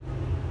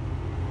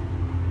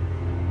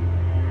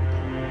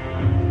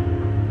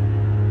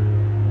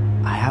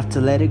have to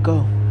let it go.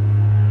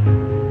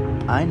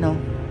 I know.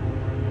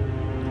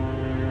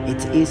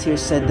 It's easier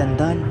said than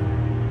done,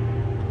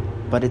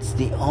 but it's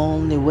the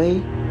only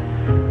way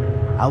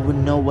I would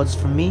know what's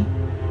for me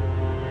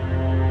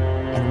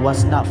and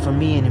what's not for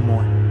me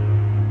anymore.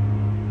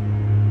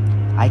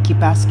 I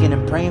keep asking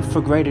and praying for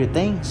greater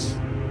things,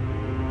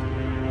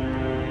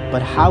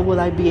 but how will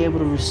I be able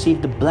to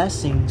receive the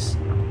blessings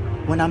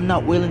when I'm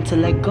not willing to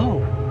let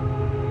go?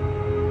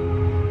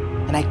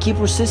 And I keep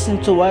resisting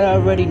to what I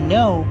already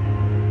know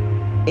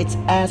it's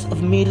asked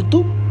of me to do.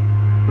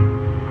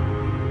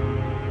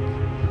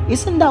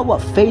 Isn't that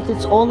what faith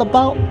is all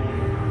about?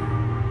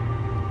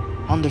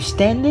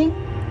 Understanding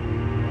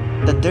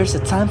that there's a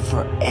time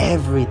for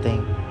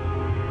everything.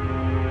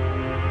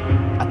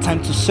 A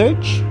time to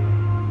search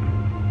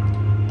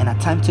and a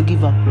time to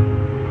give up.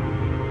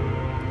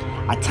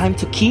 A time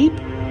to keep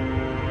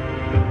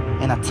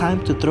and a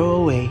time to throw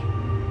away.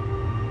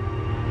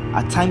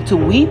 A time to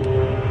weep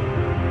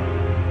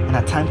and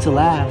a time to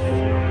laugh.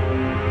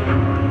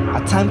 A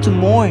time to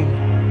mourn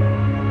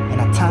and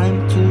a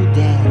time to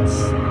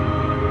dance.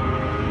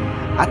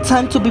 A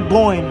time to be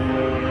born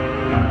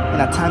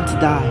and a time to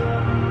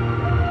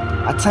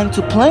die. A time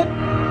to plant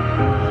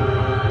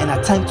and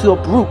a time to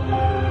uproot.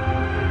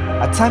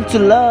 A time to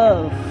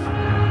love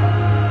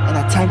and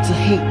a time to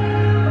hate.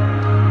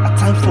 A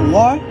time for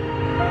war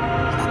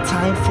and a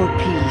time for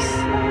peace.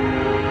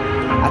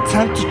 A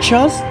time to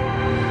trust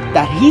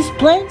that His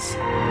plans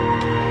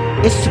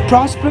is to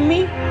prosper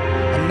me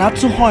and not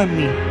to harm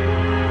me,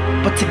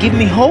 but to give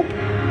me hope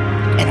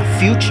and a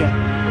future.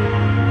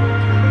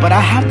 But I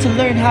have to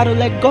learn how to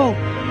let go.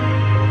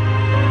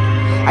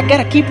 I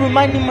gotta keep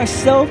reminding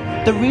myself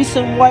the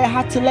reason why I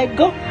had to let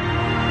go.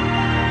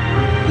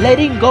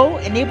 Letting go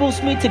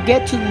enables me to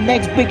get to the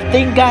next big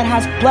thing God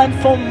has planned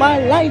for my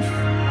life.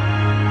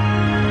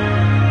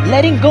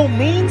 Letting go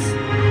means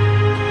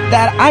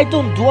that I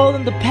don't dwell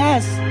in the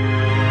past,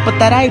 but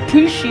that I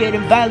appreciate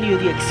and value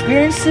the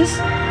experiences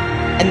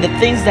and the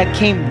things that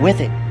came with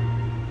it.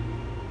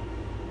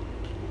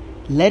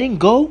 Letting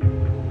go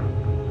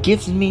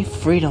gives me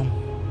freedom.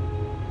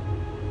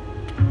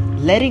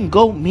 Letting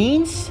go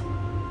means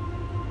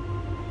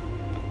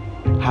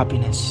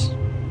happiness.